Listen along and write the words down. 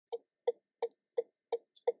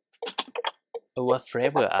What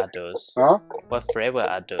flavor are those? Huh? What flavor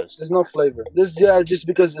are those? There's no flavor. This, yeah, just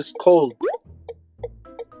because it's cold.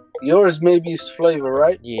 Yours maybe is flavor,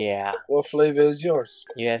 right? Yeah, What flavor is yours?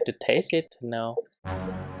 you have to taste it to know.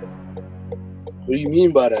 What do you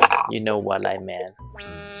mean by that? You know what I meant.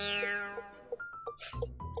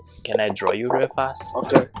 Can I draw you real fast?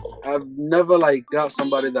 Okay. I've never like got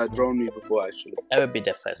somebody that drawn me before actually. I will be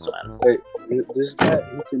the first one. Wait, this guy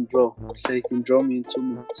he can draw. Say he can draw me in 2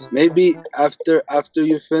 minutes. Maybe after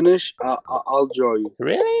you finish, I'll draw you.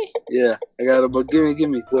 Really? Yeah, I got it. But give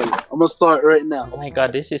me. Wait, I'm gonna start right now. Oh my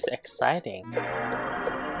god, this is exciting.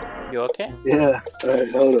 You okay? Yeah.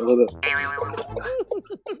 Alright, hold on.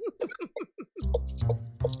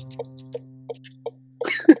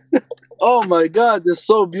 Oh my god, they're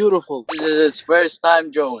so beautiful. This is his first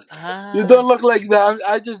time drawing. You don't look like that.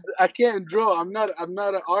 I can't draw. I'm not an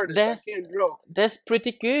artist. I can't draw. That's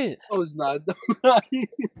pretty good. Oh, it's not.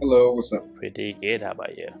 Hello, what's up? Pretty good, how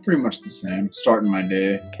about you? Pretty much the same. Starting my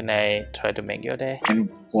day. Can I try to make your day? In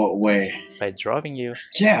what way? By drawing you.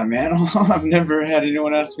 Yeah, man. I've never had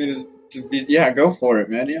anyone ask me to be. Yeah, go for it,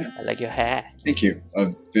 man. Yeah. I like your hair. Thank you.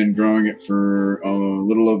 I've been growing it for a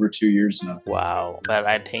little over 2 years now. Wow, but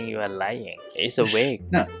I think you are lying. It's a wig.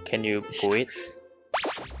 No. Can you pull it?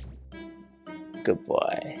 Good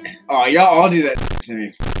boy. Oh, y'all all do that to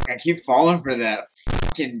me. I keep falling for that.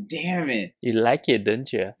 Fucking damn it. You like it,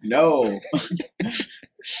 don't you? No.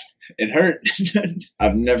 It hurt.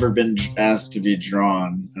 I've never been asked to be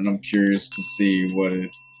drawn, and I'm curious to see what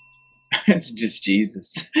it. It's just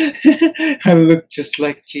Jesus. I look just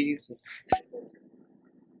like Jesus.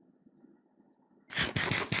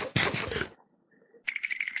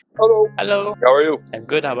 Hello. Hello. How are you? I'm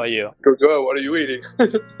good, how about you? Good. What are you eating?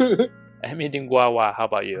 I'm eating guava, how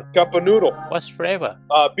about you? Cup of noodle. What's flavor?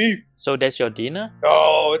 Beef. So that's your dinner?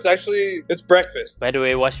 Oh, it's breakfast. By the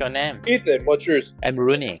way, what's your name? Ethan, what's yours? I'm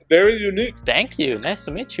Rooney. Very unique. Thank you. Nice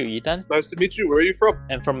to meet you, Ethan. Nice to meet you. Where are you from?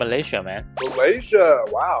 I'm from Malaysia, man. Malaysia.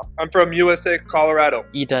 Wow. I'm from USA, Colorado.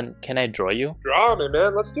 Ethan, can I draw you? Draw me,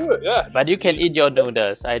 man. Let's do it. Yeah. But you can eat your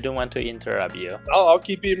noodles. I don't want to interrupt you. I'll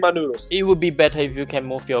keep eating my noodles. It would be better if you can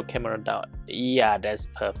move your camera down. Yeah, that's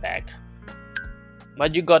perfect.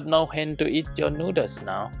 But you got no hand to eat your noodles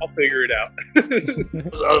now. I'll figure it out.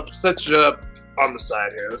 I'll set you up on the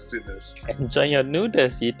side here. Let's do this. Enjoy your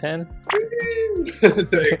noodles, Ethan.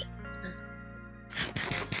 Thanks.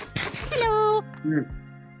 Hello.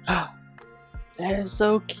 They're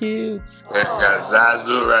so cute. We got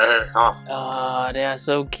Zazu right here. Huh? Oh, they are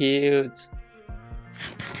so cute.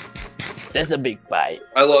 That's a big bite.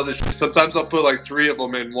 I love this shit. Sometimes I'll put like 3 of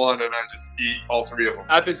them in one and I just eat all 3 of them.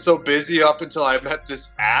 I've been so busy up until I met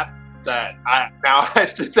this app that I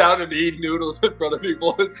sit down and eat noodles in front of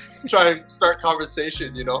people and try and start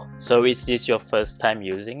conversation, you know? So is this your first time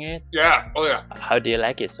using it? Yeah, oh yeah. How do you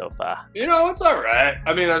like it so far? You know, it's alright.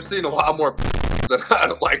 I mean, I've seen a lot more than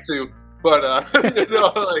I'd like to, but you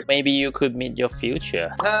know, like... Maybe you could meet your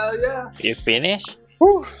future. Yeah. You finish?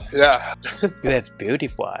 Whew. Yeah. You have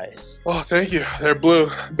beautiful eyes. Oh, thank you. They're blue.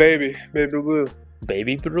 Baby blue.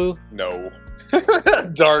 Baby blue? No.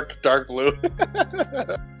 dark blue.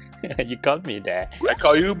 You called me that. I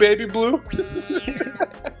call you baby blue?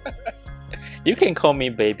 You can call me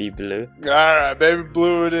baby blue. Alright, baby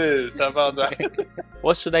blue it is. How about that?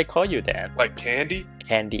 What should I call you then? Like candy?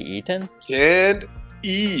 Candy Eaton? Canned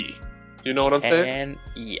E. You know what I'm saying? Canned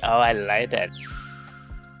E. Oh, I like that.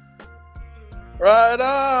 Right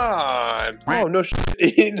on. Oh, no shit.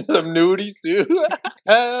 Eating some nudies too.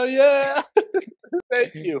 Hell yeah.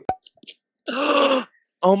 Thank you. Oh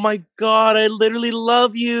my god, I literally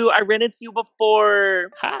love you. I ran into you before.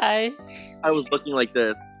 Hi. I was looking like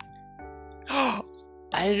this. I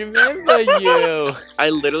remember you. I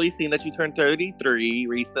literally seen that you turned 33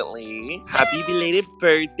 recently. Happy belated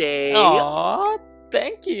birthday. Aw,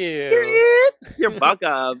 thank you. Period. You're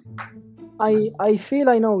welcome. I feel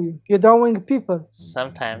I know you. You're drawing people.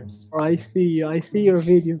 Sometimes. I see your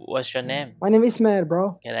video. What's your name? My name is Ismail,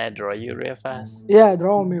 bro. Can I draw you real fast? Yeah,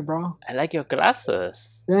 draw me, bro. I like your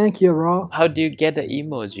glasses. Thank you, bro. How do you get the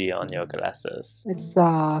emoji on your glasses? It's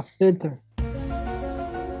a filter. Oh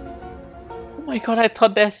my god, I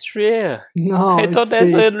thought that's real. No, I thought that's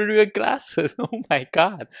fake. real glasses. Oh my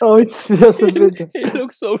god. Oh, it's just a filter. It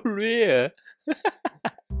looks so real.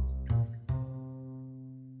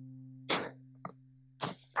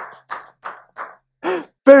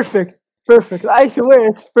 Perfect. I swear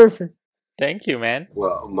it's perfect. Thank you, man.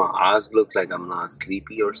 Well, my eyes look like I'm not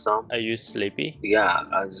sleepy or something. Are you sleepy? Yeah,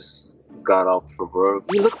 I just got off from work.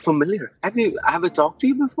 You look familiar. Have I talked to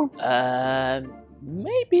you before?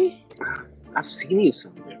 Maybe. I've seen you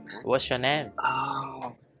somewhere, man. What's your name?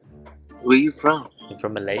 Oh, Where you from? I'm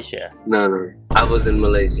from Malaysia. No. I was in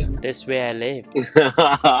Malaysia. That's where I live.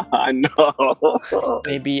 I know.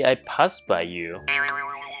 Maybe I passed by you.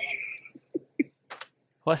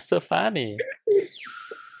 What's so funny?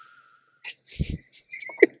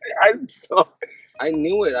 I'm so. I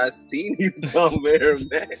knew it. I seen you somewhere,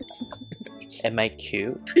 man. Am I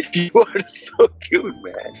cute? You are so cute,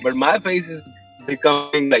 man. But my face is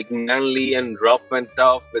becoming like manly and rough and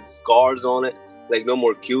tough with scars on it. Like no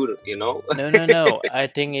more cute, you know? No. I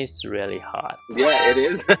think it's really hot. Yeah, it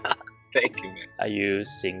is. Thank you, man. Are you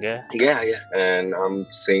single? Yeah. And I'm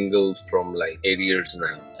single from like 8 years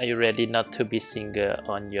now. Are you ready not to be single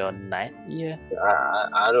on your 9th year?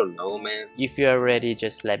 I don't know, man. If you are ready,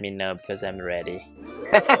 just let me know because I'm ready.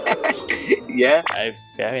 Yeah, I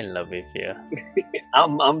fell in love with you.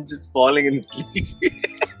 I'm just falling in sleep.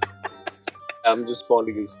 I'm just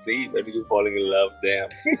falling asleep and you falling in love, damn.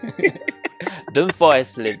 Don't fall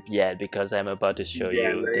asleep yet because I'm about to show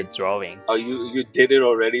Yeah, you right. the drawing. Oh, you did it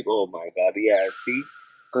already? Oh my god, yeah, see?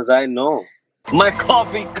 Because I know. My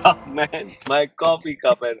coffee cup, man. My coffee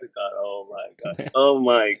cup has got. Oh my god. Oh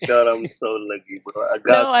my god, I'm so lucky, bro. I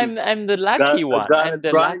got No, you. I'm the lucky one. got I'm a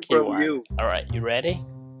the drawing lucky from one. you. Alright, you ready?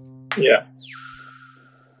 Yeah.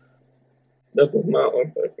 That does not look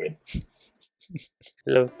like me.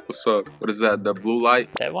 Look, What's up? What is that? The blue light?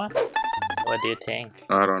 that one? What do you think?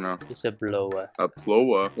 I don't know. It's a blower. A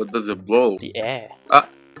blower? What does it blow? The air. Ah.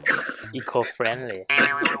 Eco-friendly.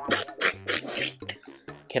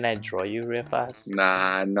 Can I draw you real fast?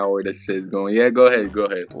 Nah, I know where this shit's going. Yeah, go ahead.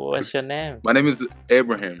 What's your name? My name is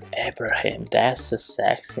Abraham. Abraham. That's a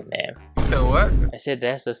sexy name. You said what? I said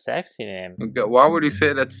that's a sexy name. Okay, why would you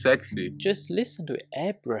say that's sexy? Just listen to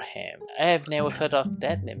Abraham. I have never heard of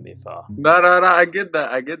that name before. No, I get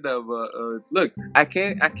that, but look, I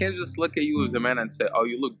can't just look at you as a man and say, oh,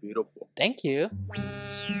 you look beautiful. Thank you.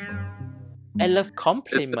 I love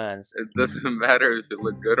compliments. It doesn't matter if you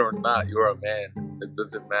look good or not, you're a man. It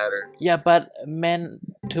doesn't matter. Yeah, but man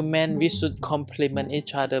to man, we should compliment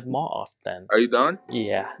each other more often. Are you done?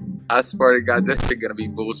 Yeah. I swear to God, this shit gonna be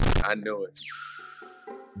bullshit. I knew it.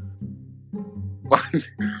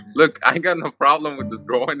 Look, I ain't got no problem with the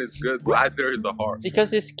drawing. It's good, but I there is a heart.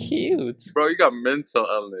 Because it's cute. Bro, you got mental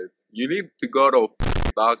illness. You need to go to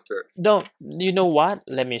a doctor. Don't, you know what?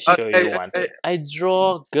 Let me show you hey, one thing. I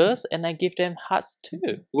draw girls and I give them hearts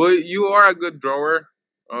too. Well, you are a good drawer.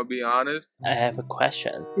 I'll be honest. I have a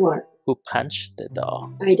question. What? Who punched the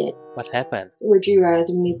door? I did. What happened? Would you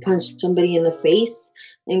rather me punch somebody in the face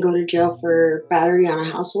and go to jail for battery on a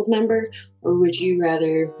household member, or would you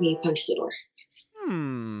rather me punch the door?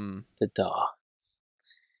 The door.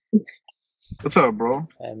 What's up, bro?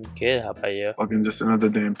 I'm good. How about you? Fucking just another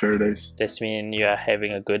day in paradise. Does mean you are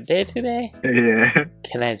having a good day today? Yeah,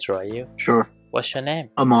 Can I draw you? sure. What's your name?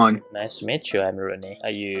 I'm on. Nice to meet you. I'm Rooney. Are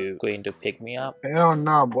you going to pick me up? Hell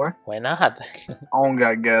nah, boy. Why not? I don't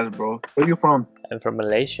got gas, bro. Where you from? I'm from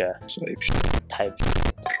Malaysia. Type shit. Type.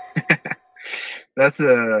 That's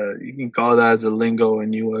you can call that as a lingo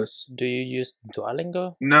in US. Do you use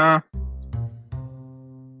Duolingo? Nah.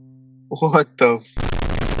 What the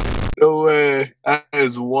No way. That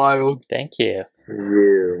is wild. Thank you.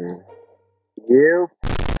 You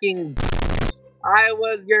fucking. I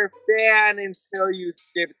was your fan until you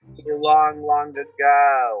skipped me long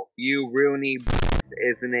ago. You Rooney,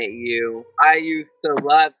 isn't it you? I used to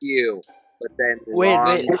love you, but then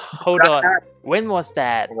Wait, hold on. When was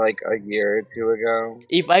that? like a year or two ago.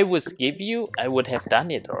 If I would skip you, I would have done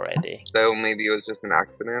it already. So maybe it was just an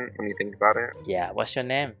accident when you think about it. Yeah, what's your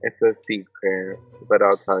name? It's a secret, but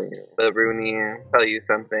I'll tell you. But Rooney, tell you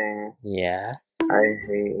something. Yeah. I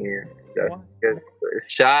hate you. Just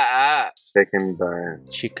shut up, chicken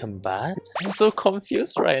butt. Chicken butt? I'm so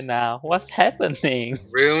confused right now. What's happening?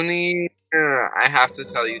 Rooney, I have to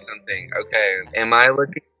tell you something. Okay, am I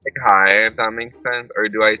looking like high? If that makes sense, or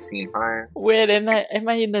do I seem high? Wait, am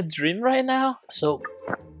I in a dream right now? So,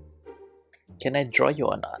 can I draw you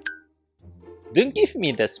or not? Don't give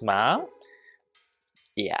me the smile.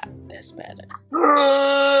 Yeah, that's better.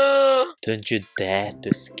 Don't you dare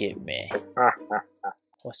to skip me.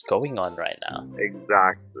 What's going on right now?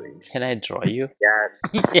 Exactly. Can I draw you?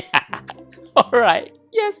 Yes. Yeah. Alright.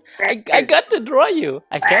 Yes, I got to draw you.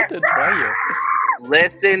 I got to draw you.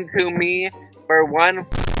 Listen to me for 1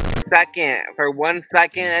 second. For 1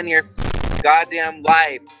 second in your goddamn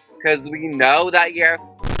life. Because we know that you're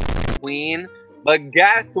a queen. But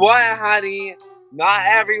guess what, honey? Not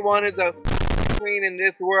everyone is a queen in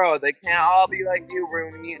this world. They can't all be like you,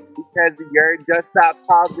 Rooney. Because you're just that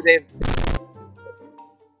positive.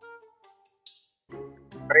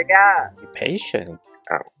 Hurry up. Be patient.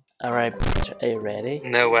 Oh. Alright, are you ready?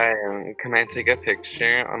 No way. Can I take a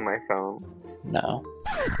picture on my phone? No.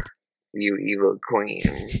 You evil queen.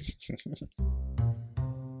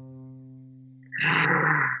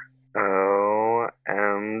 OMG,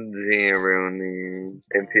 Rooney.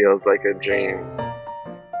 It feels like a dream.